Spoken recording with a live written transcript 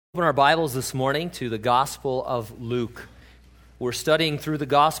Open our Bibles this morning to the Gospel of Luke. We're studying through the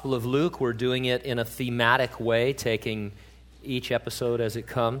Gospel of Luke. We're doing it in a thematic way, taking each episode as it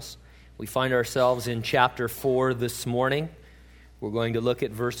comes. We find ourselves in chapter 4 this morning. We're going to look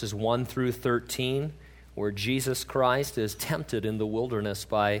at verses 1 through 13, where Jesus Christ is tempted in the wilderness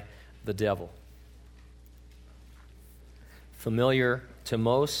by the devil. Familiar to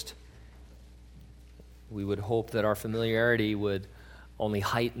most, we would hope that our familiarity would only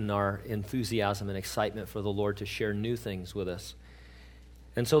heighten our enthusiasm and excitement for the Lord to share new things with us.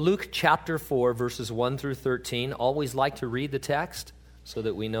 And so Luke chapter 4, verses 1 through 13, always like to read the text so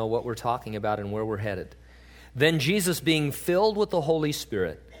that we know what we're talking about and where we're headed. Then Jesus, being filled with the Holy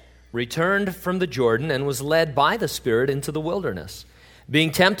Spirit, returned from the Jordan and was led by the Spirit into the wilderness,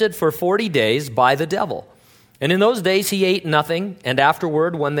 being tempted for 40 days by the devil. And in those days he ate nothing, and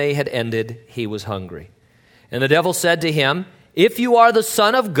afterward, when they had ended, he was hungry. And the devil said to him, "If you are the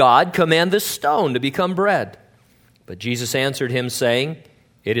Son of God, command this stone to become bread." But Jesus answered him, saying,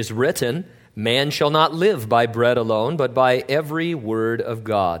 "It is written, man shall not live by bread alone, but by every word of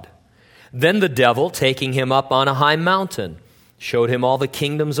God." Then the devil, taking him up on a high mountain, showed him all the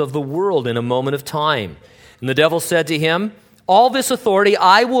kingdoms of the world in a moment of time. And the devil said to him, "All this authority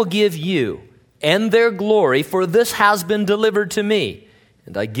I will give you, and their glory, for this has been delivered to me,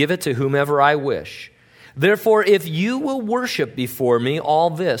 and I give it to whomever I wish. Therefore, if you will worship before me, all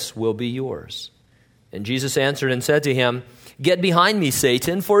this will be yours." And Jesus answered and said to him, "Get behind me,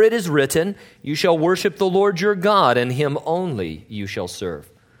 Satan, for it is written, you shall worship the Lord your God, and him only you shall serve."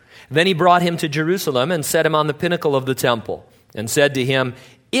 Then he brought him to Jerusalem and set him on the pinnacle of the temple, and said to him,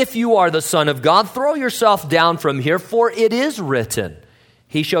 "If you are the Son of God, throw yourself down from here, for it is written,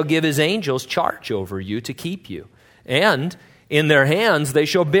 he shall give his angels charge over you to keep you. And in their hands they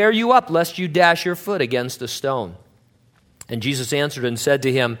shall bear you up, lest you dash your foot against a stone." And Jesus answered and said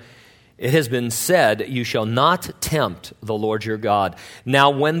to him, "It has been said, you shall not tempt the Lord your God." Now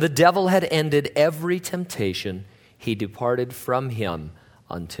when the devil had ended every temptation, he departed from him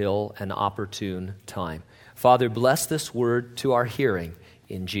until an opportune time. Father, bless this word to our hearing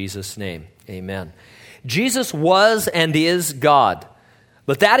in Jesus' name. Amen. Jesus was and is God,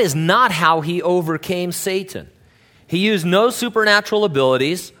 but that is not how he overcame Satan. He used no supernatural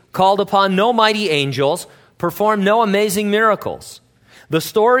abilities, called upon no mighty angels, performed no amazing miracles. The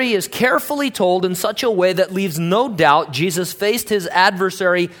story is carefully told in such a way that leaves no doubt Jesus faced his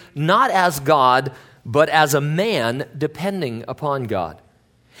adversary not as God, but as a man depending upon God.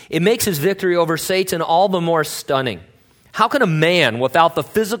 It makes his victory over Satan all the more stunning. How can a man without the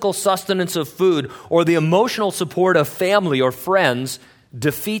physical sustenance of food or the emotional support of family or friends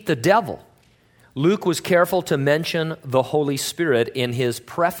defeat the devil? Luke was careful to mention the Holy Spirit in his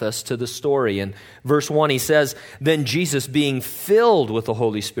preface to the story. In verse 1, he says, "Then Jesus, being filled with the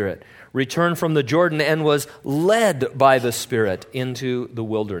Holy Spirit, returned from the Jordan and was led by the Spirit into the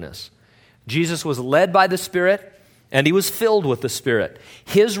wilderness." Jesus was led by the Spirit, and he was filled with the Spirit.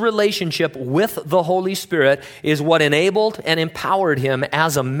 His relationship with the Holy Spirit is what enabled and empowered him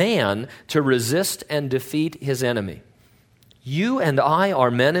as a man to resist and defeat his enemy. You and I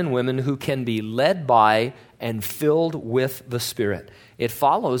are men and women who can be led by and filled with the Spirit. It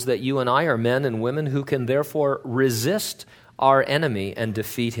follows that you and I are men and women who can therefore resist our enemy and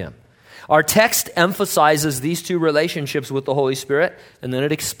defeat him. Our text emphasizes these two relationships with the Holy Spirit, and then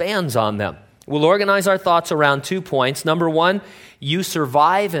it expands on them. We'll organize our thoughts around 2 points. Number one, you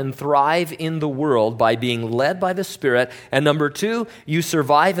survive and thrive in the world by being led by the Spirit. And number two, you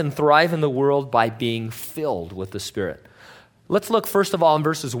survive and thrive in the world by being filled with the Spirit. Let's look first of all in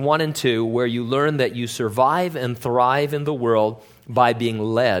verses 1 and 2, where you learn that you survive and thrive in the world by being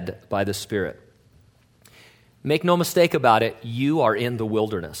led by the Spirit. Make no mistake about it, you are in the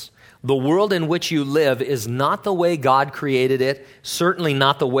wilderness. The world in which you live is not the way God created it, certainly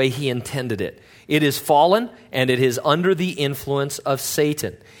not the way he intended it. It is fallen, and it is under the influence of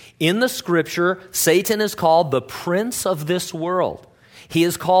Satan. In the Scripture, Satan is called the prince of this world. He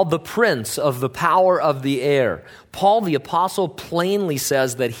is called the prince of the power of the air. Paul the apostle plainly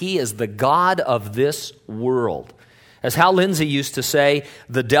says that he is the god of this world. As Hal Lindsey used to say,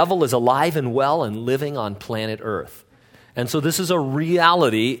 the devil is alive and well and living on planet Earth. And so this is a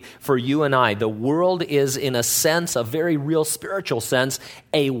reality for you and I. The world is, in a sense, a very real spiritual sense,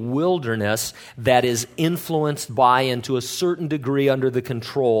 a wilderness that is influenced by and to a certain degree under the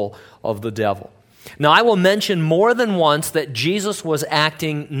control of the devil. Now, I will mention more than once that Jesus was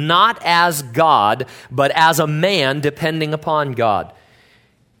acting not as God, but as a man depending upon God.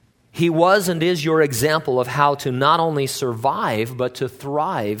 He was and is your example of how to not only survive, but to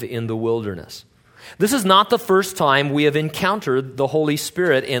thrive in the wilderness. This is not the first time we have encountered the Holy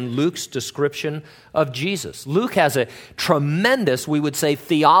Spirit in Luke's description of Jesus. Luke has a tremendous, we would say,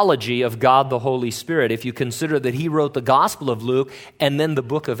 theology of God the Holy Spirit, if you consider that he wrote the Gospel of Luke and then the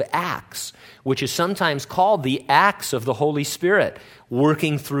book of Acts, which is sometimes called the Acts of the Holy Spirit,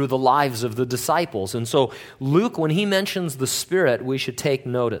 working through the lives of the disciples. And so Luke, when he mentions the Spirit, we should take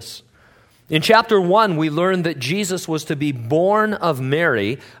notice. In chapter 1, we learn that Jesus was to be born of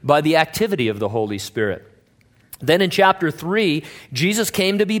Mary by the activity of the Holy Spirit. Then in chapter 3, Jesus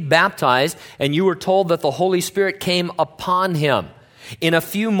came to be baptized, and you were told that the Holy Spirit came upon him. In a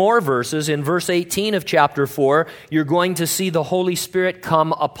few more verses, in verse 18 of chapter 4, you're going to see the Holy Spirit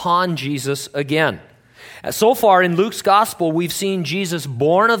come upon Jesus again. So far in Luke's gospel, we've seen Jesus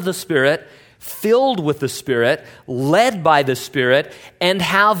born of the Spirit, filled with the Spirit, led by the Spirit, and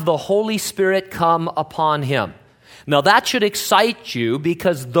have the Holy Spirit come upon him. Now that should excite you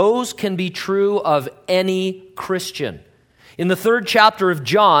because those can be true of any Christian. In the 3rd chapter of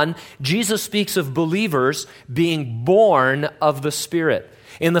John, Jesus speaks of believers being born of the Spirit.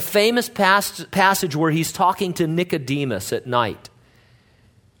 In the famous passage where he's talking to Nicodemus at night.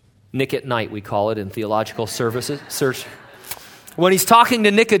 Nick at night, we call it in theological services. When he's talking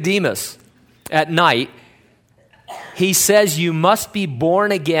to Nicodemus at night, he says, you must be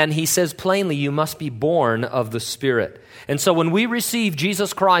born again. He says plainly, you must be born of the Spirit. And so when we receive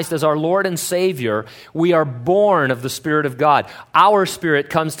Jesus Christ as our Lord and Savior, we are born of the Spirit of God. Our spirit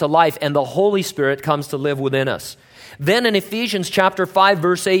comes to life, and the Holy Spirit comes to live within us. Then in Ephesians chapter 5,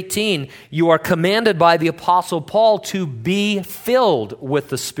 verse 18, you are commanded by the Apostle Paul to be filled with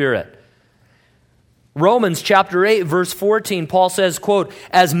the Spirit. Romans chapter 8, verse 14, Paul says, quote,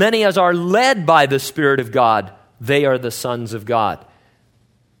 as many as are led by the Spirit of God, they are the sons of God.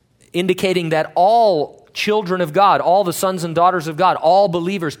 Indicating that all children of God, all the sons and daughters of God, all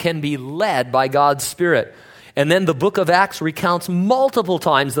believers can be led by God's Spirit. And then the book of Acts recounts multiple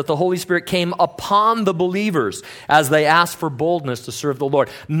times that the Holy Spirit came upon the believers as they asked for boldness to serve the Lord.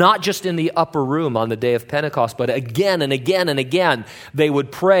 Not just in the upper room on the day of Pentecost, but again and again and again, they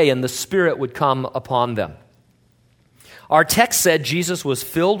would pray and the Spirit would come upon them. Our text said Jesus was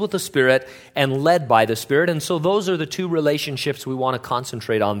filled with the Spirit and led by the Spirit, and so those are the two relationships we want to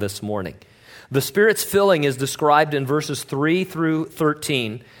concentrate on this morning. The Spirit's filling is described in verses 3 through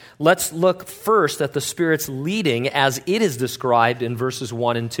 13. Let's look first at the Spirit's leading as it is described in verses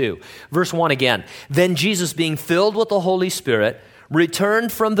 1 and 2. Verse 1 again. Then Jesus, being filled with the Holy Spirit,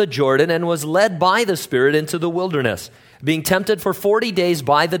 returned from the Jordan and was led by the Spirit into the wilderness, being tempted for 40 days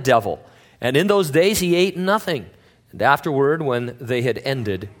by the devil. And in those days he ate nothing. And afterward, when they had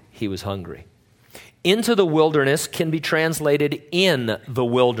ended, he was hungry. Into the wilderness can be translated in the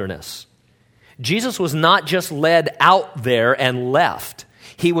wilderness. Jesus was not just led out there and left.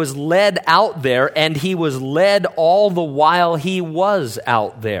 He was led out there, and he was led all the while he was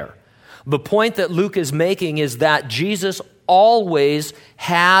out there. The point that Luke is making is that Jesus always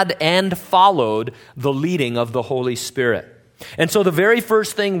had and followed the leading of the Holy Spirit. And so the very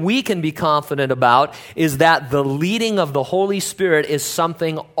first thing we can be confident about is that the leading of the Holy Spirit is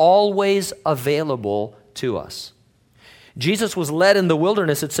something always available to us. Jesus was led in the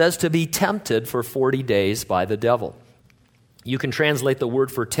wilderness, it says, to be tempted for 40 days by the devil. You can translate the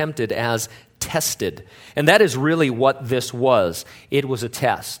word for tempted as tested. And that is really what this was. It was a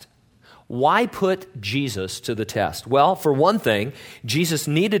test. Why put Jesus to the test? Well, for one thing, Jesus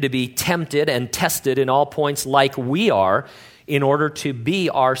needed to be tempted and tested in all points like we are in order to be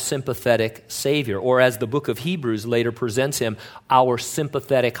our sympathetic Savior, or as the book of Hebrews later presents him, our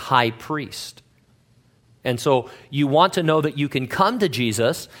sympathetic high priest. And so you want to know that you can come to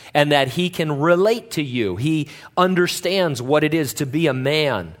Jesus and that he can relate to you. He understands what it is to be a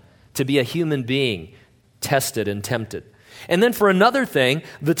man, to be a human being, tested and tempted. And then for another thing,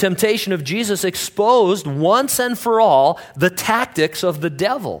 the temptation of Jesus exposed once and for all the tactics of the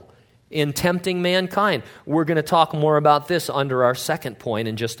devil in tempting mankind. We're going to talk more about this under our second point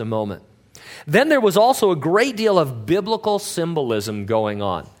in just a moment. Then there was also a great deal of biblical symbolism going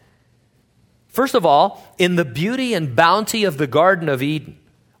on. First of all, in the beauty and bounty of the Garden of Eden,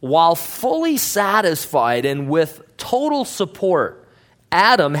 while fully satisfied and with total support,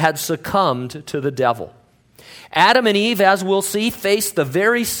 Adam had succumbed to the devil. Adam and Eve, as we'll see, faced the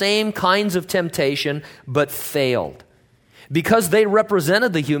very same kinds of temptation, but failed. Because they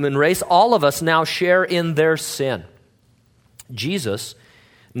represented the human race, all of us now share in their sin. Jesus,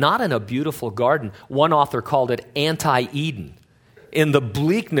 not in a beautiful garden, one author called it anti-Eden, in the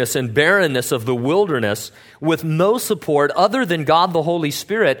bleakness and barrenness of the wilderness, with no support other than God the Holy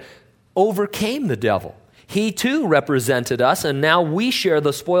Spirit, overcame the devil. He too represented us, and now we share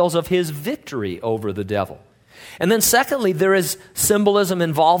the spoils of his victory over the devil. And then secondly, there is symbolism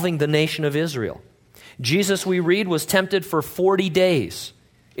involving the nation of Israel. Jesus, we read, was tempted for 40 days.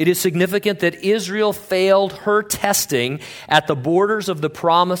 It is significant that Israel failed her testing at the borders of the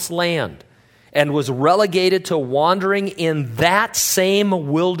promised land and was relegated to wandering in that same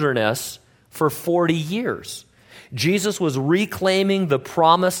wilderness for 40 years. Jesus was reclaiming the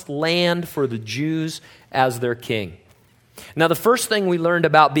promised land for the Jews as their king. Now, the first thing we learned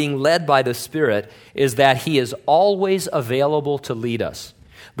about being led by the Spirit is that he is always available to lead us.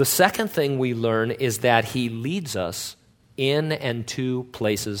 The second thing we learn is that he leads us in and to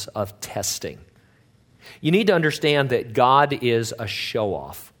places of testing. You need to understand that God is a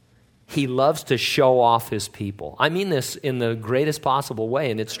show-off. He loves to show off his people. I mean this in the greatest possible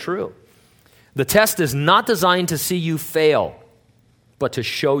way, and it's true. The test is not designed to see you fail, but to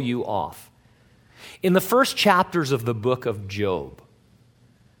show you off. In the first chapters of the book of Job,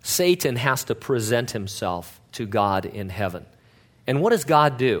 Satan has to present himself to God in heaven. And what does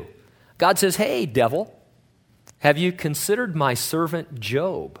God do? God says, "Hey, devil, have you considered my servant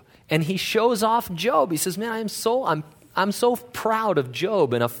Job?" And he shows off Job. He says, "Man, I'm so proud of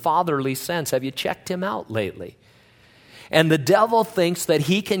Job in a fatherly sense. Have you checked him out lately?" And the devil thinks that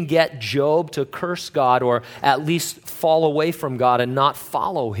he can get Job to curse God or at least fall away from God and not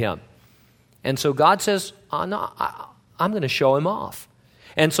follow him. And so God says, I'm going to show him off.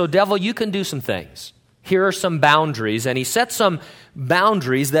 And so, devil, you can do some things. Here are some boundaries. And he sets some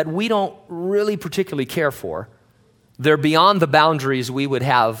boundaries that we don't really particularly care for. They're beyond the boundaries we would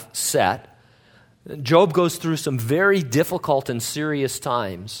have set. Job goes through some very difficult and serious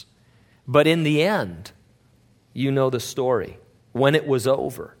times. But in the end, you know the story. When it was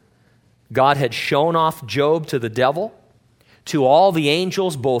over, God had shown off Job to the devil, to all the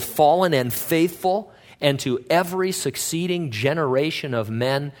angels, both fallen and faithful, and to every succeeding generation of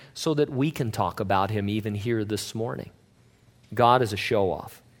men, so that we can talk about him even here this morning. God is a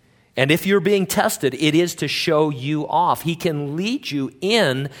show-off. And if you're being tested, it is to show you off. He can lead you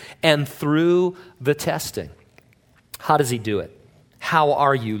in and through the testing. How does he do it? How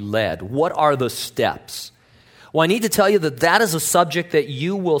are you led? What are the steps? Well, I need to tell you that is a subject that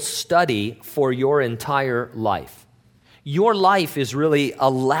you will study for your entire life. Your life is really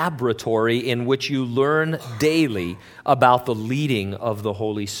a laboratory in which you learn daily about the leading of the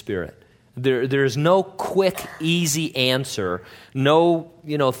Holy Spirit. There's no quick, easy answer, no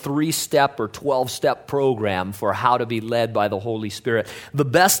 3-step or 12-step program for how to be led by the Holy Spirit. The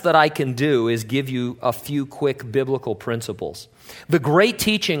best that I can do is give you a few quick biblical principles. The great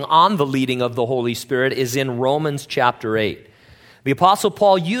teaching on the leading of the Holy Spirit is in Romans chapter 8. The Apostle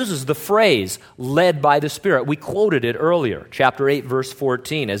Paul uses the phrase, led by the Spirit. We quoted it earlier, chapter 8, verse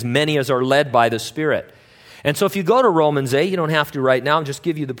 14, as many as are led by the Spirit. And so if you go to Romans 8, you don't have to right now, I'll just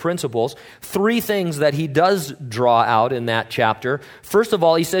give you the principles. 3 things that he does draw out in that chapter. First of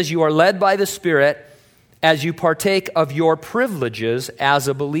all, he says you are led by the Spirit as you partake of your privileges as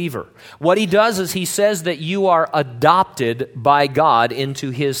a believer. What he does is he says that you are adopted by God into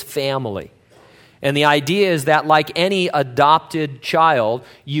his family. And the idea is that like any adopted child,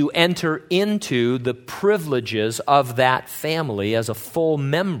 you enter into the privileges of that family as a full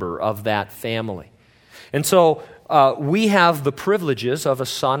member of that family. And so we have the privileges of a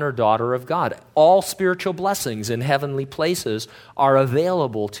son or daughter of God. All spiritual blessings in heavenly places are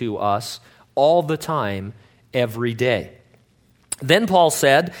available to us all the time, every day. Then Paul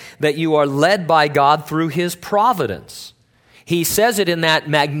said that you are led by God through his providence. He says it in that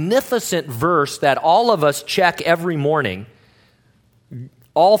magnificent verse that all of us check every morning.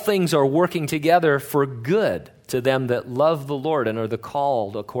 All things are working together for good to them that love the Lord and are the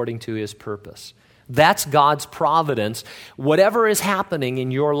called according to his purpose. That's God's providence. Whatever is happening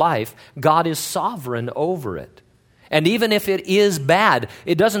in your life, God is sovereign over it. And even if it is bad,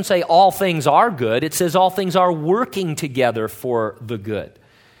 it doesn't say all things are good. It says all things are working together for the good.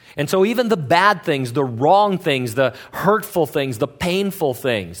 And so even the bad things, the wrong things, the hurtful things, the painful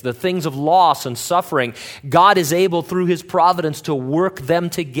things, the things of loss and suffering, God is able through his providence to work them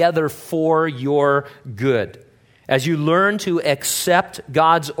together for your good. As you learn to accept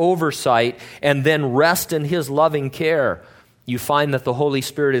God's oversight and then rest in his loving care, you find that the Holy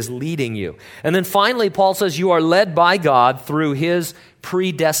Spirit is leading you. And then finally, Paul says you are led by God through his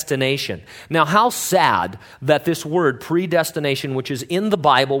predestination. Now, how sad that this word predestination, which is in the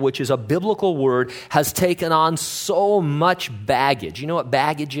Bible, which is a biblical word, has taken on so much baggage. You know what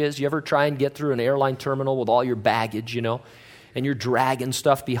baggage is? You ever try and get through an airline terminal with all your baggage, and you're dragging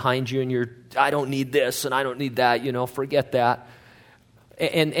stuff behind you, and I don't need this, and I don't need that, forget that.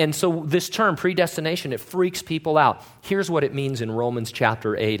 And so this term, predestination, it freaks people out. Here's what it means in Romans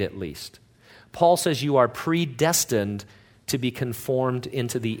chapter 8 at least. Paul says you are predestined to be conformed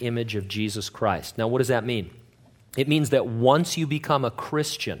into the image of Jesus Christ. Now, what does that mean? It means that once you become a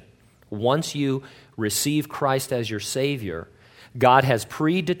Christian, once you receive Christ as your Savior, God has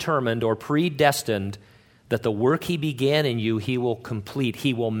predetermined or predestined that the work He began in you, He will complete.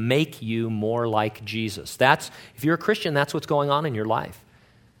 He will make you more like Jesus. If you're a Christian, that's what's going on in your life.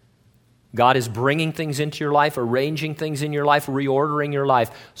 God is bringing things into your life, arranging things in your life, reordering your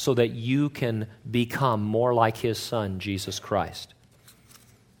life so that you can become more like His Son, Jesus Christ,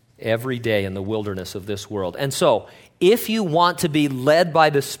 every day in the wilderness of this world. And so, if you want to be led by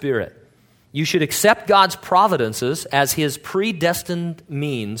the Spirit, you should accept God's providences as His predestined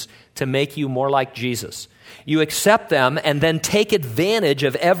means to make you more like Jesus. You accept them and then take advantage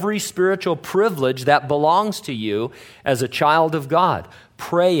of every spiritual privilege that belongs to you as a child of God,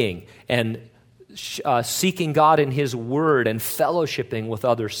 praying and seeking God in His Word and fellowshipping with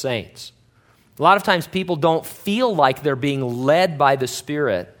other saints. A lot of times people don't feel like they're being led by the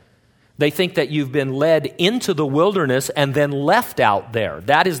Spirit. They think that you've been led into the wilderness and then left out there.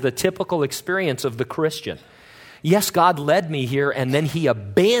 That is the typical experience of the Christian. Yes, God led me here and then He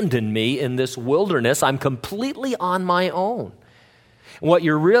abandoned me in this wilderness. I'm completely on my own. What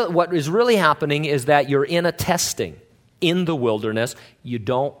is really happening is that you're in a testing in the wilderness. You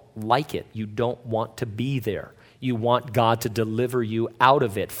don't like it. You don't want to be there. You want God to deliver you out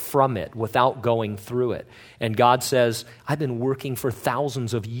of it, from it, without going through it. And God says, I've been working for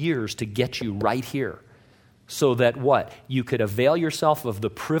thousands of years to get you right here. So that what? You could avail yourself of the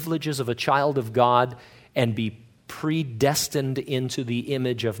privileges of a child of God and be predestined into the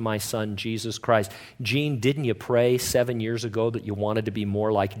image of my Son, Jesus Christ. Gene, didn't you pray 7 years ago that you wanted to be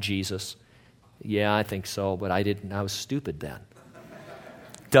more like Jesus? Yeah, I think so, but I didn't. I was stupid then.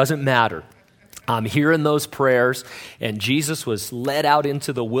 Doesn't matter. I'm hearing those prayers, and Jesus was led out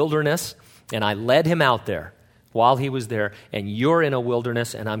into the wilderness, and I led Him out there while He was there, and you're in a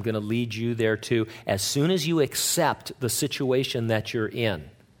wilderness, and I'm going to lead you there too. As soon as you accept the situation that you're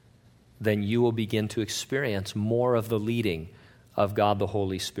in, then you will begin to experience more of the leading of God the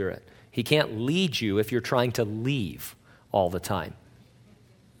Holy Spirit. He can't lead you if you're trying to leave all the time.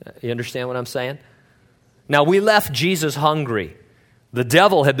 You understand what I'm saying? Now, we left Jesus hungry. The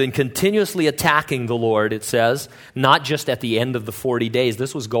devil had been continuously attacking the Lord, it says, not just at the end of the 40 days.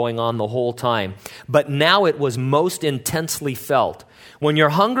 This was going on the whole time. But now it was most intensely felt. When your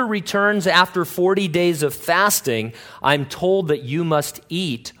hunger returns after 40 days of fasting, I'm told that you must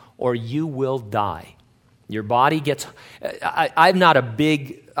eat or you will die. Your body gets... I've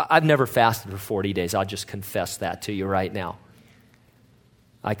never fasted for 40 days. I'll just confess that to you right now.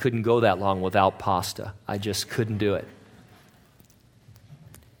 I couldn't go that long without pasta. I just couldn't do it.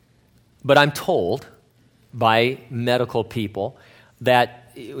 But I'm told by medical people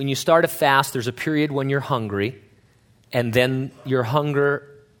that when you start a fast, there's a period when you're hungry, and then your hunger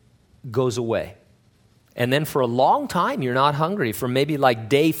goes away. And then for a long time, you're not hungry. From maybe like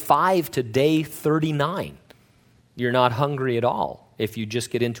day 5 to day 39, you're not hungry at all if you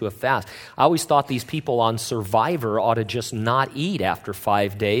just get into a fast. I always thought these people on Survivor ought to just not eat after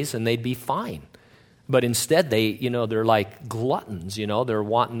 5 days and they'd be fine. But instead, they're like gluttons, they're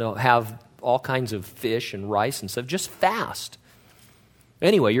wanting to have all kinds of fish and rice and stuff. Just fast.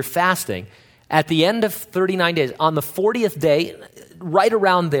 Anyway, you're fasting. At the end of 39 days, on the 40th day, right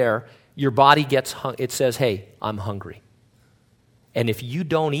around there, your body it says, hey, I'm hungry. And if you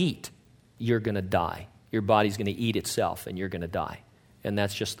don't eat, you're going to die. Your body's going to eat itself and you're going to die. And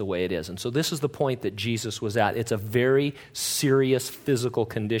that's just the way it is. And so this is the point that Jesus was at. It's a very serious physical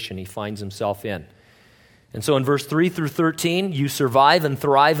condition He finds Himself in. And so in verse 3 through 13, you survive and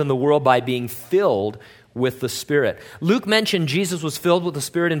thrive in the world by being filled with the Spirit. Luke mentioned Jesus was filled with the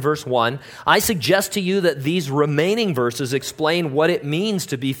Spirit in verse 1. I suggest to you that these remaining verses explain what it means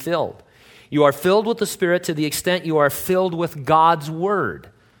to be filled. You are filled with the Spirit to the extent you are filled with God's Word.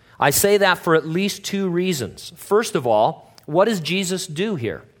 I say that for at least 2 reasons. First of all, what does Jesus do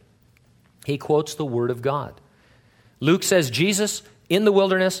here? He quotes the Word of God. Luke says Jesus in the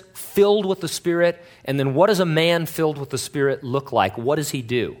wilderness, filled with the Spirit, and then what does a man filled with the Spirit look like? What does he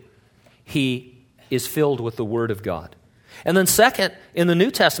do? He is filled with the Word of God. And then second, in the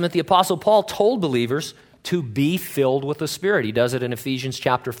New Testament, the Apostle Paul told believers to be filled with the Spirit. He does it in Ephesians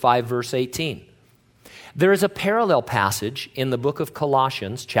chapter 5, verse 18. There is a parallel passage in the book of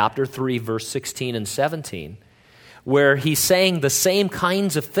Colossians, chapter 3, verse 16 and 17, where he's saying the same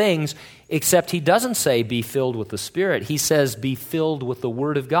kinds of things Except he doesn't say be filled with the Spirit. He says be filled with the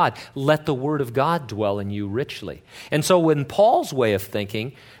Word of God. Let the Word of God dwell in you richly. And so in Paul's way of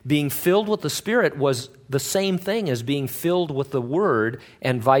thinking, being filled with the Spirit was the same thing as being filled with the Word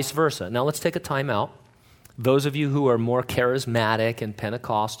and vice versa. Now let's take a time out. Those of you who are more charismatic and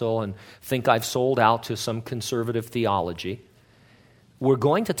Pentecostal and think I've sold out to some conservative theology, we're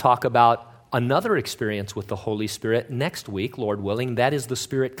going to talk about another experience with the Holy Spirit next week, Lord willing. That is the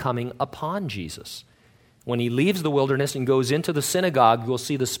Spirit coming upon Jesus. When he leaves the wilderness and goes into the synagogue, you'll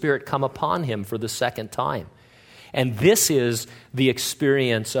see the Spirit come upon him for the second time. And this is the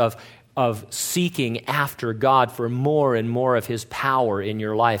experience of seeking after God for more and more of his power in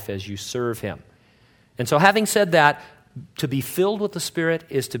your life as you serve him. And so having said that, to be filled with the Spirit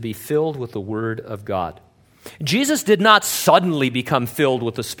is to be filled with the Word of God. Jesus did not suddenly become filled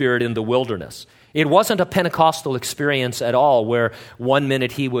with the Spirit in the wilderness. It wasn't a Pentecostal experience at all where one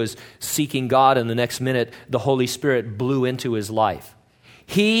minute he was seeking God and the next minute the Holy Spirit blew into his life.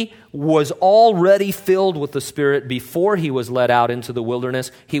 He was already filled with the Spirit before he was led out into the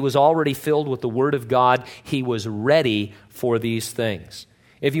wilderness. He was already filled with the Word of God. He was ready for these things.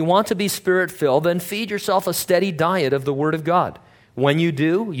 If you want to be Spirit-filled, then feed yourself a steady diet of the Word of God. When you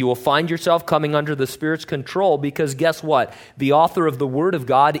do, you will find yourself coming under the Spirit's control because guess what? The author of the Word of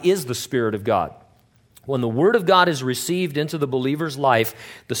God is the Spirit of God. When the Word of God is received into the believer's life,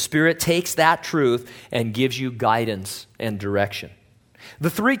 the Spirit takes that truth and gives you guidance and direction.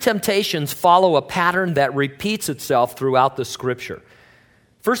 The three temptations follow a pattern that repeats itself throughout the Scripture.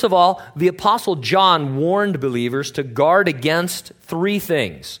 First of all, the Apostle John warned believers to guard against three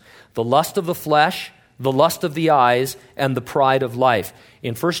things: the lust of the flesh, the lust of the eyes, and the pride of life.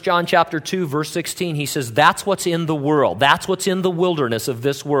 In 1 John chapter 2, verse 16, he says, that's what's in the world. That's what's in the wilderness of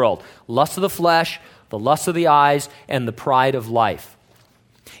this world. Lust of the flesh, the lust of the eyes, and the pride of life.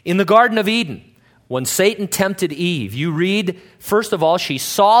 In the Garden of Eden, when Satan tempted Eve, you read, first of all, she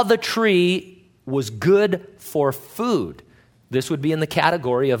saw the tree was good for food. This would be in the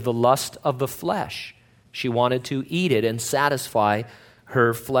category of the lust of the flesh. She wanted to eat it and satisfy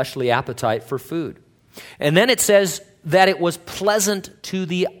her fleshly appetite for food. And then it says that it was pleasant to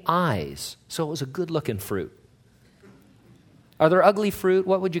the eyes. So it was a good-looking fruit. Are there ugly fruit?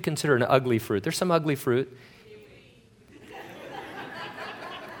 What would you consider an ugly fruit? There's some ugly fruit.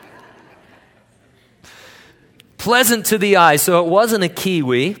 Pleasant to the eyes. So it wasn't a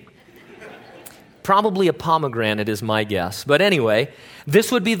kiwi. Probably a pomegranate is my guess. But anyway,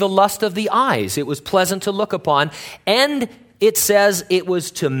 this would be the lust of the eyes. It was pleasant to look upon. And it says it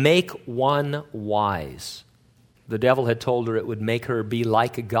was to make one wise. The devil had told her it would make her be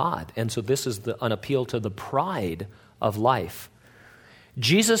like a god. And so this is an appeal to the pride of life.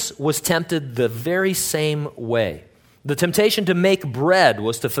 Jesus was tempted the very same way. The temptation to make bread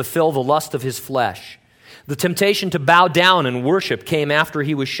was to fulfill the lust of his flesh. The temptation to bow down and worship came after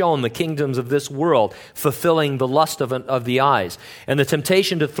he was shown the kingdoms of this world, fulfilling the lust of the eyes. And the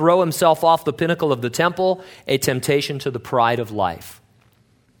temptation to throw himself off the pinnacle of the temple, a temptation to the pride of life.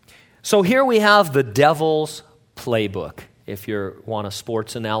 So here we have the devil's playbook, if you want a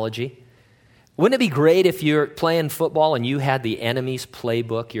sports analogy. Wouldn't it be great if you're playing football and you had the enemy's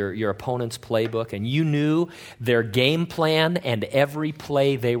playbook, your opponent's playbook, and you knew their game plan and every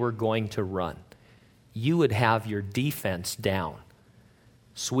play they were going to run? You would have your defense down.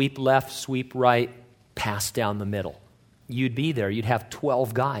 Sweep left, sweep right, pass down the middle. You'd be there. You'd have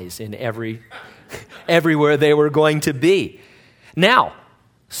 12 guys in everywhere they were going to be. Now,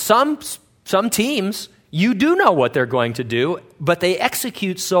 some teams, you do know what they're going to do, but they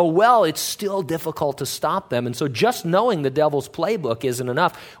execute so well, it's still difficult to stop them. And so just knowing the devil's playbook isn't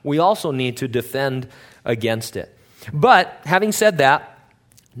enough. We also need to defend against it. But having said that,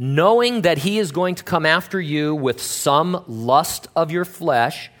 knowing that he is going to come after you with some lust of your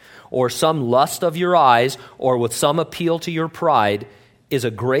flesh or some lust of your eyes or with some appeal to your pride is a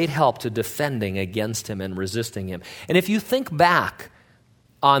great help to defending against him and resisting him. And if you think back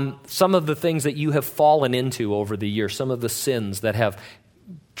on some of the things that you have fallen into over the years, some of the sins that have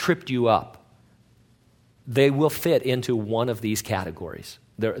tripped you up, they will fit into one of these categories.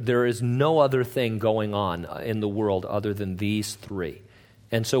 There is no other thing going on in the world other than these three.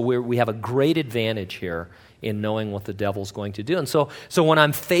 And so we have a great advantage here in knowing what the devil's going to do. And so when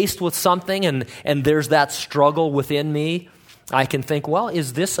I'm faced with something and there's that struggle within me, I can think, well,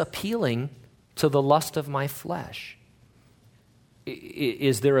 is this appealing to the lust of my flesh?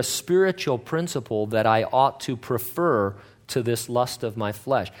 Is there a spiritual principle that I ought to prefer to this lust of my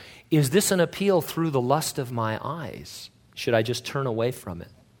flesh? Is this an appeal through the lust of my eyes? Should I just turn away from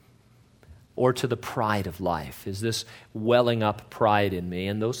it? or to the pride of life? Is this welling up pride in me?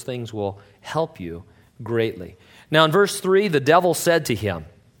 And those things will help you greatly. Now in verse 3, the devil said to him,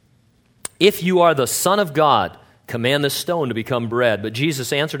 "If you are the Son of God, command this stone to become bread." But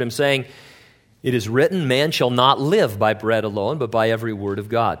Jesus answered him, saying, "It is written, man shall not live by bread alone, but by every word of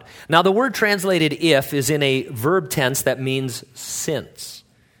God." Now the word translated "if" is in a verb tense that means since.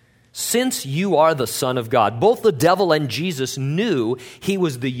 Since you are the Son of God. Both the devil and Jesus knew he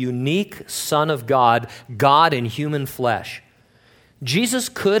was the unique Son of God, God in human flesh. Jesus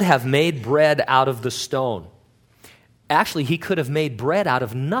could have made bread out of the stone. Actually, he could have made bread out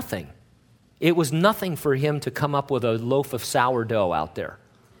of nothing. It was nothing for him to come up with a loaf of sourdough out there,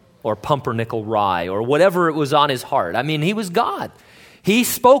 or pumpernickel rye, or whatever it was on his heart. I mean, he was God. He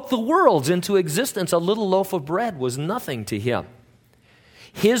spoke the worlds into existence. A little loaf of bread was nothing to him.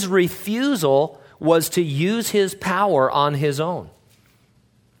 His refusal was to use his power on his own.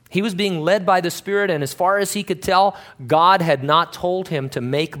 He was being led by the Spirit, and as far as he could tell, God had not told him to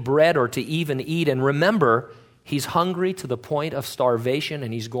make bread or to even eat. And remember, he's hungry to the point of starvation,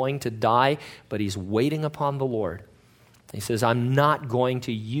 and he's going to die, but he's waiting upon the Lord. He says, I'm not going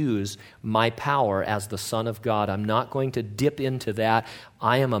to use my power as the Son of God. I'm not going to dip into that.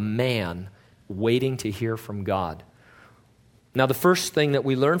 I am a man waiting to hear from God. Now, the first thing that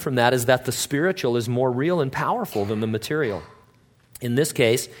we learn from that is that the spiritual is more real and powerful than the material. In this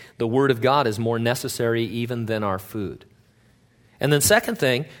case, the Word of God is more necessary even than our food. And then second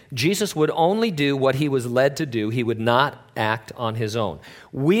thing, Jesus would only do what he was led to do. He would not act on his own.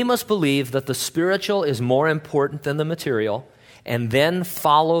 We must believe that the spiritual is more important than the material, and then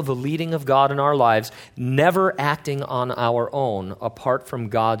follow the leading of God in our lives, never acting on our own apart from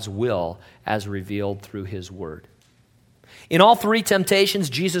God's will as revealed through his word. In all three temptations,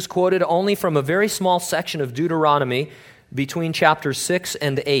 Jesus quoted only from a very small section of Deuteronomy between chapters 6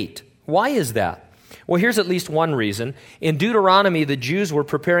 and 8. Why is that? Well, here's at least one reason. In Deuteronomy, the Jews were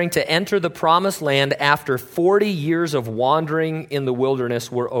preparing to enter the promised land after 40 years of wandering in the wilderness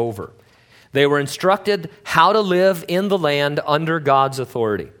were over. They were instructed how to live in the land under God's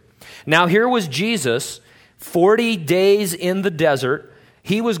authority. Now, here was Jesus, 40 days in the desert.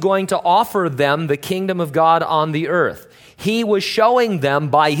 He was going to offer them the kingdom of God on the earth. He was showing them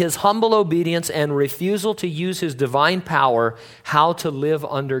by his humble obedience and refusal to use his divine power how to live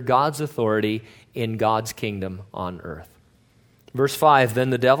under God's authority in God's kingdom on earth. Verse 5, then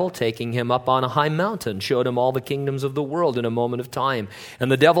the devil, taking him up on a high mountain, showed him all the kingdoms of the world in a moment of time.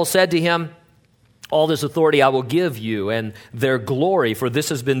 And the devil said to him, all this authority I will give you and their glory, for this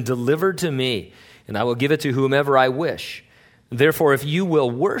has been delivered to me, and I will give it to whomever I wish. Therefore, if you will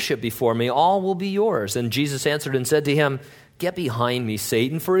worship before me, all will be yours. And Jesus answered and said to him, get behind me,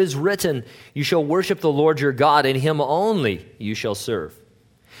 Satan, for it is written, you shall worship the Lord your God, and him only you shall serve.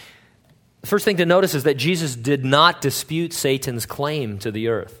 The first thing to notice is that Jesus did not dispute Satan's claim to the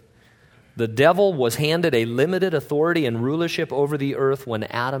earth. The devil was handed a limited authority and rulership over the earth when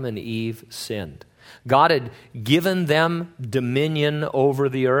Adam and Eve sinned. God had given them dominion over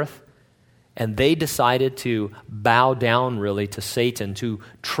the earth, and they decided to bow down really to Satan, to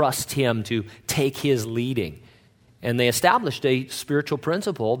trust him, to take his leading. And they established a spiritual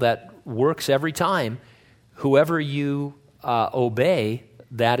principle that works every time. Whoever you obey,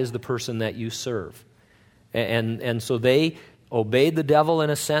 that is the person that you serve. And so they obeyed the devil in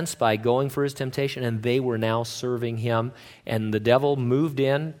a sense by going for his temptation, and they were now serving him. And the devil moved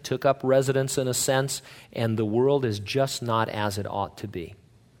in, took up residence in a sense, and the world is just not as it ought to be.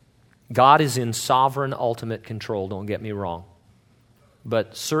 God is in sovereign, ultimate control, don't get me wrong.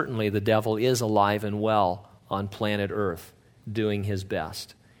 But certainly the devil is alive and well on planet Earth, doing his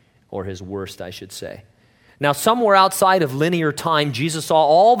best, or his worst, I should say. Now, somewhere outside of linear time, Jesus saw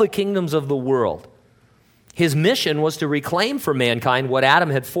all the kingdoms of the world. His mission was to reclaim for mankind what Adam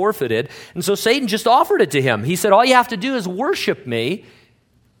had forfeited, and so Satan just offered it to him. He said, all you have to do is worship me,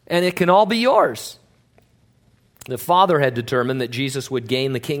 and it can all be yours. The Father had determined that Jesus would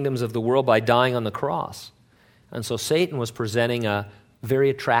gain the kingdoms of the world by dying on the cross. And so Satan was presenting a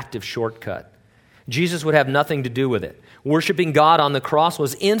very attractive shortcut. Jesus would have nothing to do with it. Worshiping God on the cross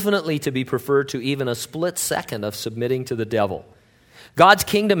was infinitely to be preferred to even a split second of submitting to the devil. God's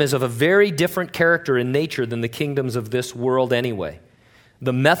kingdom is of a very different character in nature than the kingdoms of this world anyway.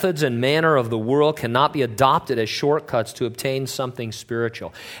 The methods and manner of the world cannot be adopted as shortcuts to obtain something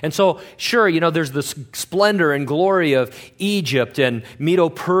spiritual. And so, sure, there's the splendor and glory of Egypt and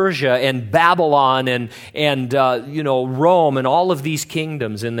Medo-Persia and Babylon and Rome and all of these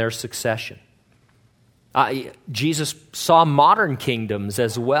kingdoms in their succession. Jesus saw modern kingdoms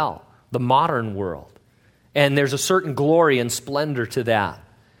as well, the modern world. And there's a certain glory and splendor to that.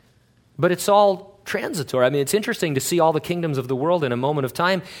 But it's all transitory. I mean, it's interesting to see all the kingdoms of the world in a moment of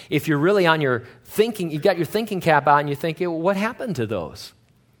time. If you're really on your thinking, you've got your thinking cap on, and you think, well, what happened to those?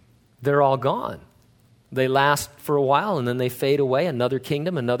 They're all gone. They last for a while, and then they fade away. Another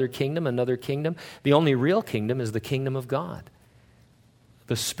kingdom, another kingdom, another kingdom. The only real kingdom is the kingdom of God,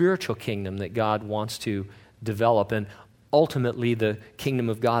 the spiritual kingdom that God wants to develop, and ultimately the kingdom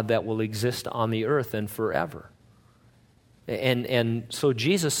of God that will exist on the earth and forever. And so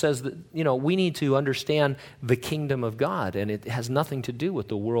Jesus says that, we need to understand the kingdom of God, and it has nothing to do with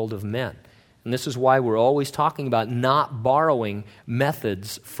the world of men. And this is why we're always talking about not borrowing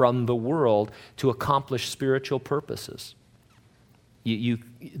methods from the world to accomplish spiritual purposes.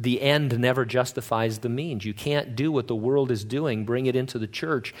 The end never justifies the means. You can't do what the world is doing, bring it into the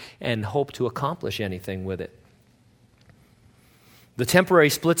church, and hope to accomplish anything with it. The temporary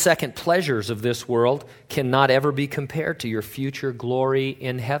split-second pleasures of this world cannot ever be compared to your future glory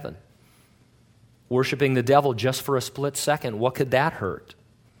in heaven. Worshiping the devil just for a split second, what could that hurt?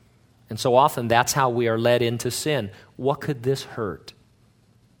 And so often that's how we are led into sin. What could this hurt?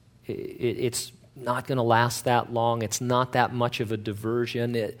 It's not going to last that long. It's not that much of a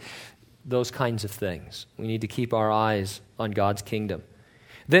diversion. Those kinds of things. We need to keep our eyes on God's kingdom.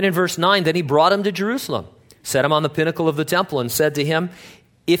 Then in verse 9, then he brought him to Jerusalem, set him on the pinnacle of the temple, and said to him,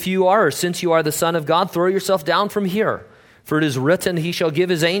 since you are the Son of God, throw yourself down from here. For it is written, he shall give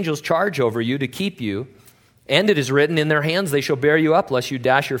his angels charge over you to keep you. And it is written, in their hands they shall bear you up, lest you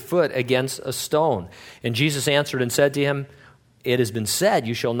dash your foot against a stone. And Jesus answered and said to him, it has been said,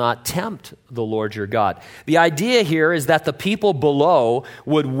 you shall not tempt the Lord your God. The idea here is that the people below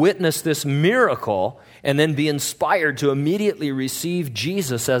would witness this miracle and then be inspired to immediately receive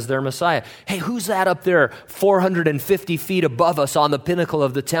Jesus as their Messiah. Hey, who's that up there 450 feet above us on the pinnacle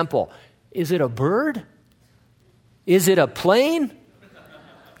of the temple? Is it a bird? Is it a plane?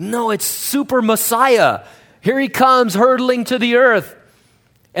 No, it's Super Messiah. Here he comes hurtling to the earth.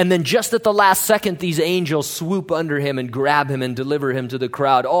 And then just at the last second, these angels swoop under him and grab him and deliver him to the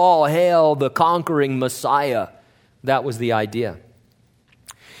crowd. All hail the conquering Messiah. That was the idea.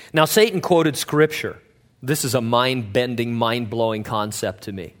 Now, Satan quoted Scripture. This is a mind-bending, mind-blowing concept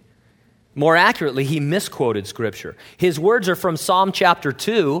to me. More accurately, he misquoted Scripture. His words are from Psalm chapter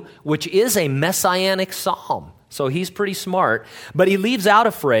 2, which is a messianic psalm. So he's pretty smart. But he leaves out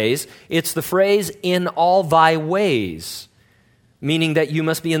a phrase. It's the phrase, in all thy ways, meaning that you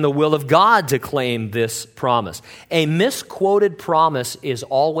must be in the will of God to claim this promise. A misquoted promise is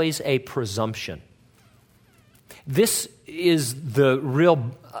always a presumption. This is the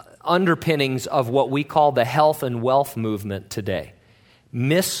real underpinnings of what we call the health and wealth movement today.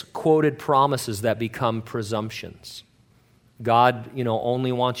 Misquoted promises that become presumptions. God,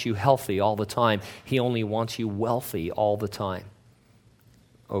 only wants you healthy all the time. He only wants you wealthy all the time.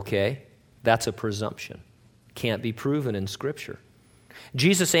 Okay? That's a presumption. Can't be proven in Scripture.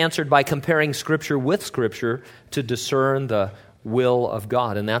 Jesus answered by comparing Scripture with Scripture to discern the will of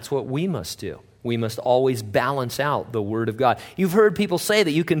God, and that's what we must do. We must always balance out the Word of God. You've heard people say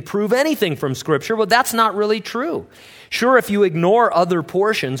that you can prove anything from Scripture. Well, that's not really true. Sure, if you ignore other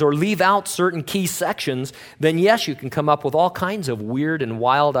portions or leave out certain key sections, then yes, you can come up with all kinds of weird and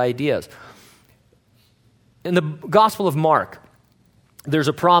wild ideas. In the Gospel of Mark, there's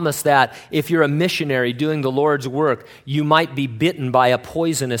a promise that if you're a missionary doing the Lord's work, you might be bitten by a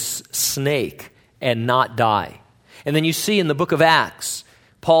poisonous snake and not die. And then you see in the book of Acts,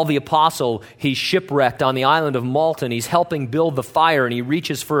 Paul the Apostle, he's shipwrecked on the island of Malta, and he's helping build the fire, and he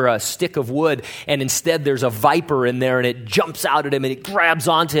reaches for a stick of wood, and instead there's a viper in there, and it jumps out at him, and it grabs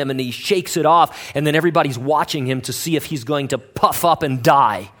onto him, and he shakes it off, and then everybody's watching him to see if he's going to puff up and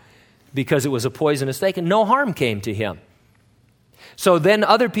die because it was a poisonous snake, and no harm came to him. So then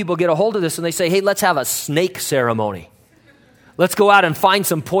other people get a hold of this, and they say, hey, let's have a snake ceremony. Let's go out and find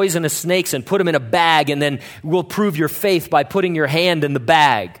some poisonous snakes and put them in a bag, and then we'll prove your faith by putting your hand in the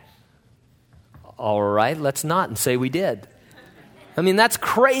bag. All right, let's not and say we did. I mean, that's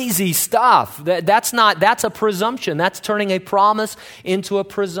crazy stuff. That's a presumption. That's turning a promise into a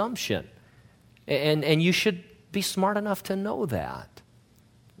presumption. And you should be smart enough to know that.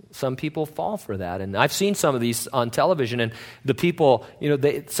 Some people fall for that. And I've seen some of these on television, and the people,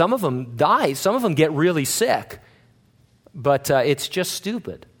 some of them die. Some of them get really sick. But it's just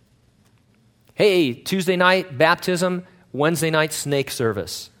stupid. Hey, Tuesday night, baptism. Wednesday night, snake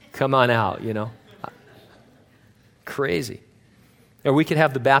service. Come on out, Crazy. Or we could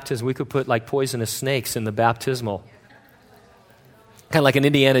have the baptism. We could put like poisonous snakes in the baptismal. Kind of like an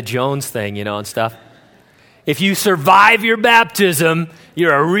Indiana Jones thing, and stuff. If you survive your baptism,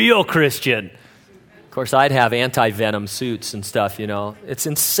 you're a real Christian. Of course, I'd have anti-venom suits and stuff, you know. It's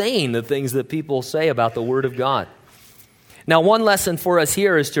insane the things that people say about the Word of God. Now, one lesson for us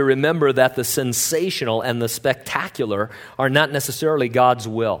here is to remember that the sensational and the spectacular are not necessarily God's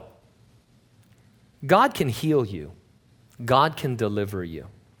will. God can heal you. God can deliver you.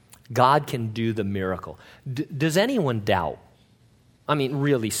 God can do the miracle. Does anyone doubt? I mean,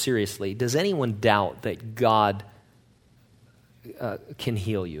 really, seriously, does anyone doubt that God can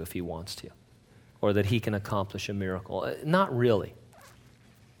heal you if He wants to? Or that He can accomplish a miracle? Not really.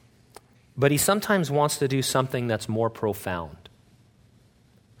 But He sometimes wants to do something that's more profound.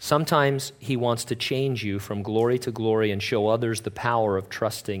 Sometimes He wants to change you from glory to glory and show others the power of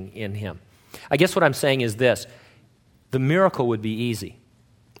trusting in Him. I guess what I'm saying is this. The miracle would be easy.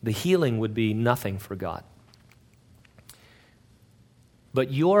 The healing would be nothing for God.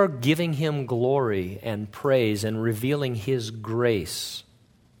 But your giving Him glory and praise and revealing His grace,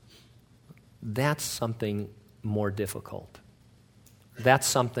 that's something more difficult. That's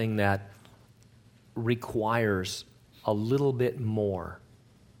something that requires a little bit more.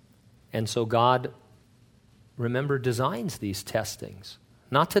 And so God, remember, designs these testings,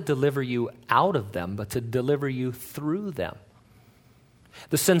 not to deliver you out of them, but to deliver you through them.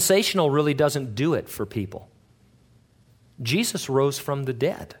 The sensational really doesn't do it for people. Jesus rose from the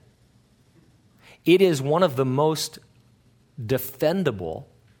dead. It is one of the most defendable,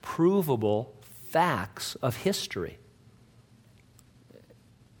 provable facts of history.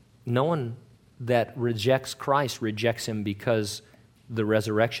 No one that rejects Christ rejects Him because the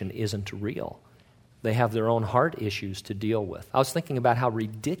resurrection isn't real. They have their own heart issues to deal with. I was thinking about how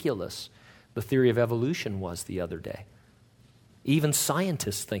ridiculous the theory of evolution was the other day. Even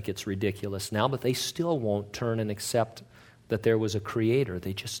scientists think it's ridiculous now, but they still won't turn and accept that there was a creator.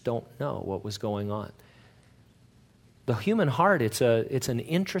 They just don't know what was going on. The human heart, it's an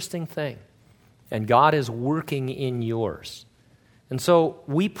interesting thing, and God is working in yours. And so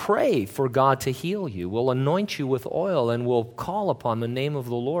we pray for God to heal you. We'll anoint you with oil, and we'll call upon the name of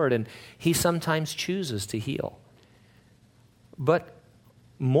the Lord, and He sometimes chooses to heal. But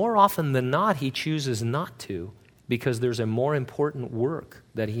more often than not, He chooses not to, because there's a more important work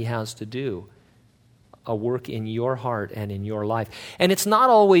that He has to do, a work in your heart and in your life. And it's not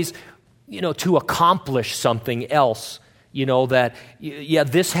always, to accomplish something else, that,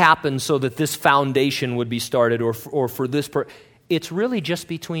 this happened so that this foundation would be started or for this purpose. It's really just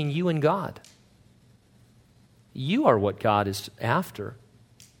between you and God. You are what God is after.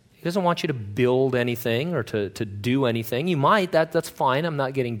 He doesn't want you to build anything or to do anything. You might, that's fine. I'm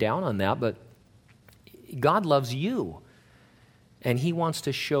not getting down on that, but God loves you. And He wants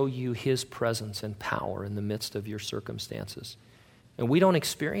to show you His presence and power in the midst of your circumstances. And we don't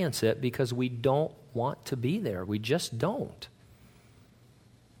experience it because we don't want to be there. We just don't.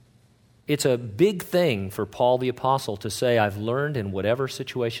 It's a big thing for Paul the Apostle to say, I've learned in whatever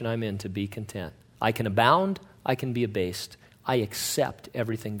situation I'm in to be content. I can abound, I can be abased. I accept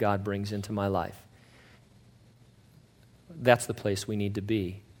everything God brings into my life. That's the place we need to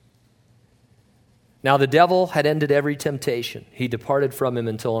be. Now the devil had ended every temptation. He departed from him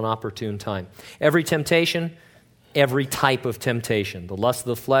until an opportune time. Every temptation, every type of temptation. The lust of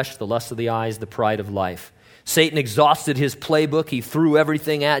the flesh, the lust of the eyes, the pride of life. Satan exhausted his playbook. He threw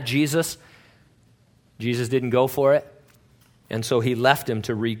everything at Jesus. Jesus didn't go for it. And so he left him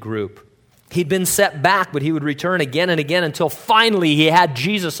to regroup. He'd been set back, but he would return again and again until finally he had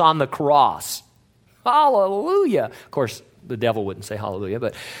Jesus on the cross. Hallelujah. Of course, the devil wouldn't say hallelujah,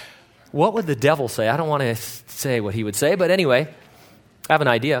 but what would the devil say? I don't want to say what he would say, but anyway, I have an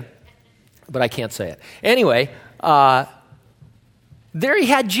idea, but I can't say it. Anyway, there he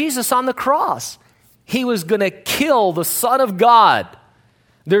had Jesus on the cross. He was going to kill the Son of God.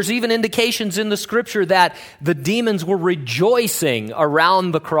 There's even indications in the Scripture that the demons were rejoicing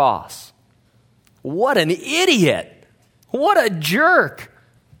around the cross. What an idiot. What a jerk.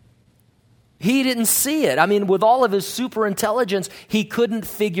 He didn't see it. I mean, with all of his super intelligence, he couldn't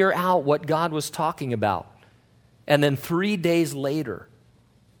figure out what God was talking about. And then 3 days later,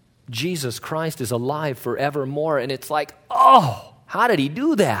 Jesus Christ is alive forevermore. And it's like, oh, how did he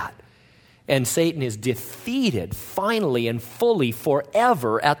do that? And Satan is defeated finally and fully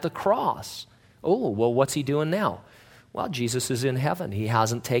forever at the cross. Oh, well, what's he doing now? Well, Jesus is in heaven. He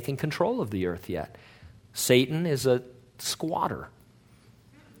hasn't taken control of the earth yet. Satan is a squatter.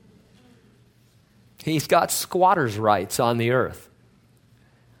 He's got squatter's rights on the earth.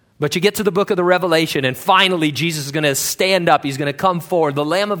 But you get to the book of the Revelation, and finally Jesus is going to stand up. He's going to come forward. The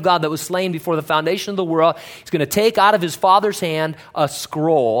Lamb of God that was slain before the foundation of the world. He's going to take out of his Father's hand a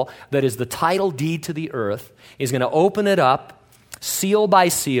scroll that is the title deed to the earth. He's going to open it up, seal by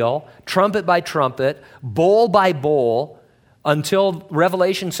seal, trumpet by trumpet, bowl by bowl, until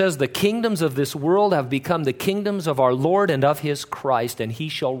Revelation says the kingdoms of this world have become the kingdoms of our Lord and of his Christ, and he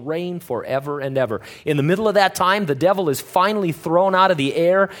shall reign forever and ever. In the middle of that time, the devil is finally thrown out of the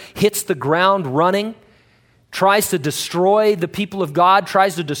air, hits the ground running, tries to destroy the people of God,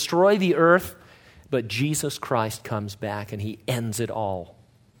 tries to destroy the earth, but Jesus Christ comes back and he ends it all.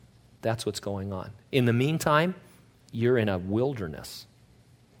 That's what's going on. In the meantime, you're in a wilderness,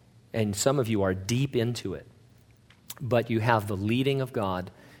 and some of you are deep into it. But you have the leading of God,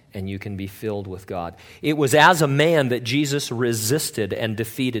 and you can be filled with God. It was as a man that Jesus resisted and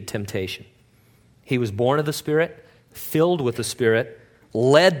defeated temptation. He was born of the Spirit, filled with the Spirit,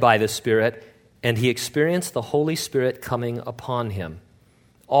 led by the Spirit, and he experienced the Holy Spirit coming upon him.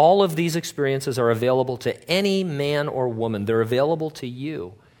 All of these experiences are available to any man or woman. They're available to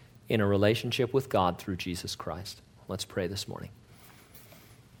you in a relationship with God through Jesus Christ. Let's pray this morning.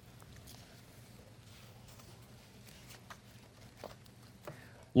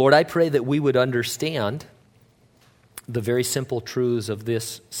 Lord, I pray that we would understand the very simple truths of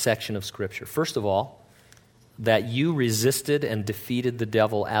this section of Scripture. First of all, that you resisted and defeated the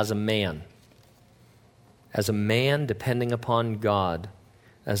devil as a man depending upon God,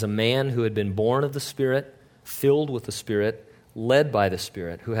 as a man who had been born of the Spirit, filled with the Spirit, led by the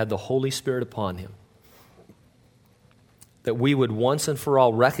Spirit, who had the Holy Spirit upon him. That we would once and for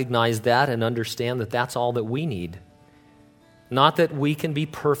all recognize that and understand that that's all that we need. Not that we can be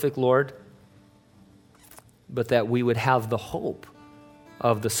perfect, Lord, but that we would have the hope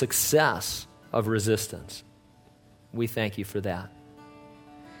of the success of resistance. We thank you for that.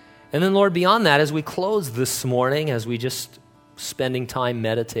 And then, Lord, beyond that, as we close this morning, as we just spending time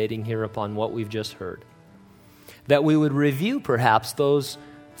meditating here upon what we've just heard, that we would review perhaps those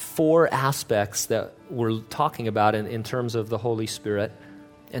 4 aspects that we're talking about in terms of the Holy Spirit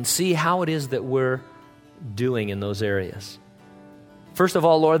and see how it is that we're doing in those areas. First of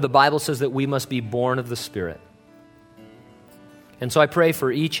all, Lord, the Bible says that we must be born of the Spirit. And so I pray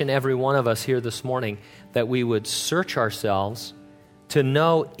for each and every one of us here this morning that we would search ourselves to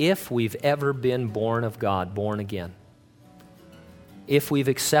know if we've ever been born of God, born again. If we've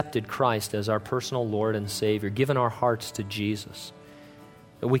accepted Christ as our personal Lord and Savior, given our hearts to Jesus.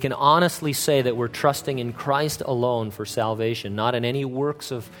 That we can honestly say that we're trusting in Christ alone for salvation, not in any works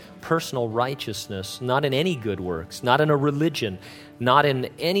of personal righteousness, not in any good works, not in a religion, not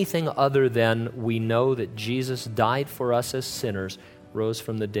in anything other than we know that Jesus died for us as sinners, rose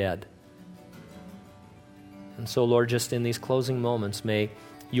from the dead. And so, Lord, just in these closing moments, may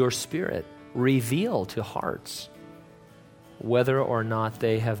your Spirit reveal to hearts whether or not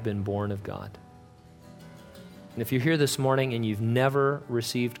they have been born of God. And if you're here this morning and you've never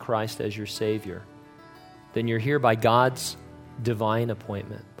received Christ as your Savior, then you're here by God's divine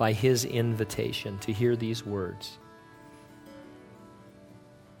appointment, by his invitation to hear these words.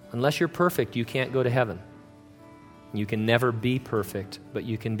 Unless you're perfect, you can't go to heaven. You can never be perfect, but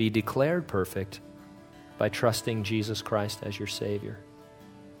you can be declared perfect by trusting Jesus Christ as your Savior.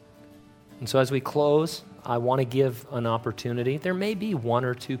 And so as we close, I want to give an opportunity. There may be 1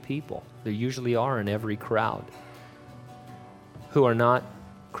 or 2 people, there usually are in every crowd, who are not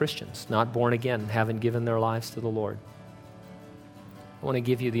Christians, not born again, haven't given their lives to the Lord. I want to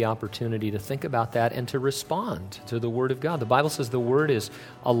give you the opportunity to think about that and to respond to the Word of God. The Bible says the Word is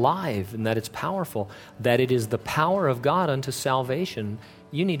alive and that it's powerful, that it is the power of God unto salvation.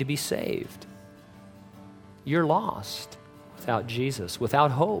 You need to be saved. You're lost without Jesus, without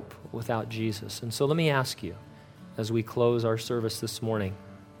hope without Jesus. And so let me ask you, as we close our service this morning,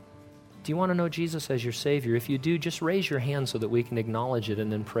 do you want to know Jesus as your Savior? If you do, just raise your hand so that we can acknowledge it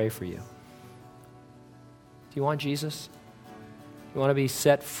and then pray for you. Do you want Jesus? You want to be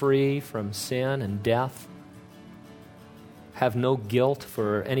set free from sin and death? Have no guilt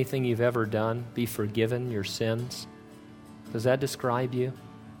for anything you've ever done? Be forgiven your sins? Does that describe you?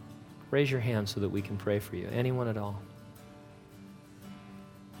 Raise your hand so that we can pray for you. Anyone at all?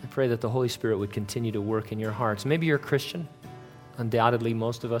 I pray that the Holy Spirit would continue to work in your hearts. Maybe you're a Christian. Undoubtedly,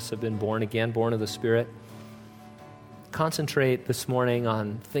 most of us have been born again, born of the Spirit. Concentrate this morning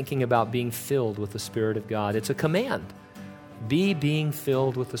on thinking about being filled with the Spirit of God. It's a command. Be being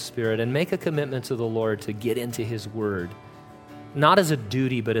filled with the Spirit and make a commitment to the Lord to get into his Word, not as a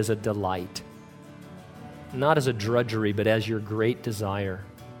duty, but as a delight. Not as a drudgery, but as your great desire.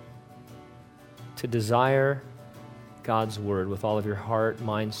 To desire God's Word with all of your heart,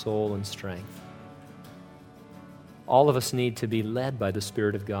 mind, soul, and strength. All of us need to be led by the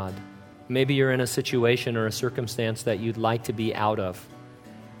Spirit of God. Maybe you're in a situation or a circumstance that you'd like to be out of,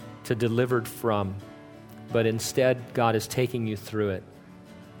 to delivered from, but instead God is taking you through it.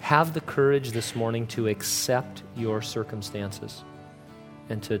 have the courage this morning to accept your circumstances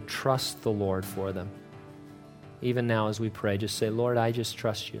and to trust the Lord for them. Even now as we pray, just say, Lord, I just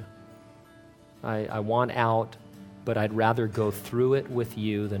trust you. I want out, but I'd rather go through it with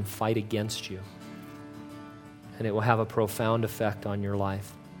you than fight against you. And it will have a profound effect on your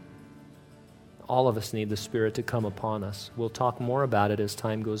life. All of us need the Spirit to come upon us. We'll talk more about it as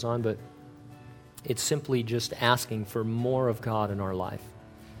time goes on, but it's simply just asking for more of God in our life.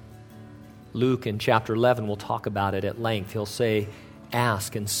 Luke in chapter 11 will talk about it at length. He'll say,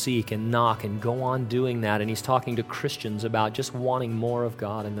 ask and seek and knock and go on doing that. And he's talking to Christians about just wanting more of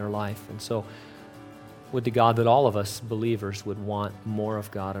God in their life. And so would to God that all of us believers would want more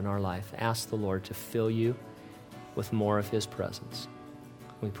of God in our life. Ask the Lord to fill you with more of His presence.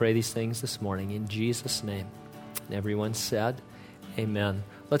 We pray these things this morning in Jesus' name. And everyone said, amen.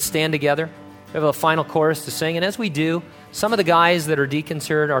 Let's stand together. We have a final chorus to sing. And as we do, some of the guys that are deacons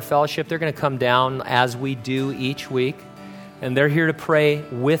here at our fellowship, they're going to come down as we do each week. And they're here to pray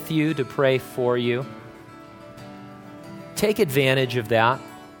with you, to pray for you. Take advantage of that.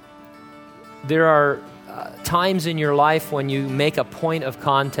 There are times in your life when you make a point of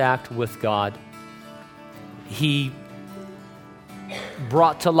contact with God. He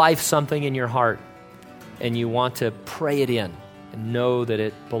brought to life something in your heart, and you want to pray it in and know that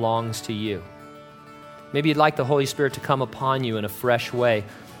it belongs to you. Maybe you'd like the Holy Spirit to come upon you in a fresh way.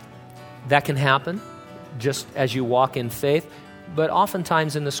 That can happen just as you walk in faith, but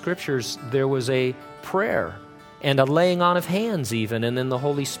oftentimes in the Scriptures there was a prayer and a laying on of hands even, and then the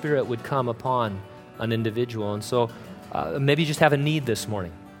Holy Spirit would come upon an individual. And so maybe you just have a need this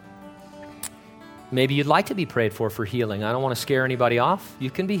morning. Maybe you'd like to be prayed for healing. I don't want to scare anybody off. You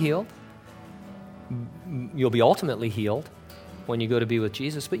can be healed. You'll be ultimately healed when you go to be with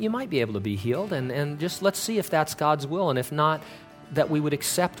Jesus, but you might be able to be healed, and just let's see if that's God's will, and if not, that we would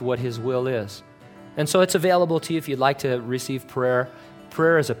accept what His will is. And so it's available to you if you'd like to receive prayer.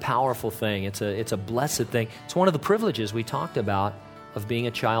 Prayer is a powerful thing. It's a blessed thing. It's one of the privileges we talked about of being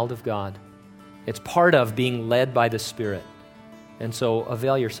a child of God. It's part of being led by the Spirit. And so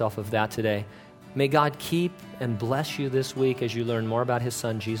avail yourself of that today. May God keep and bless you this week as you learn more about His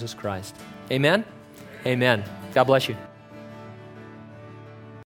Son, Jesus Christ. Amen? Amen. God bless you.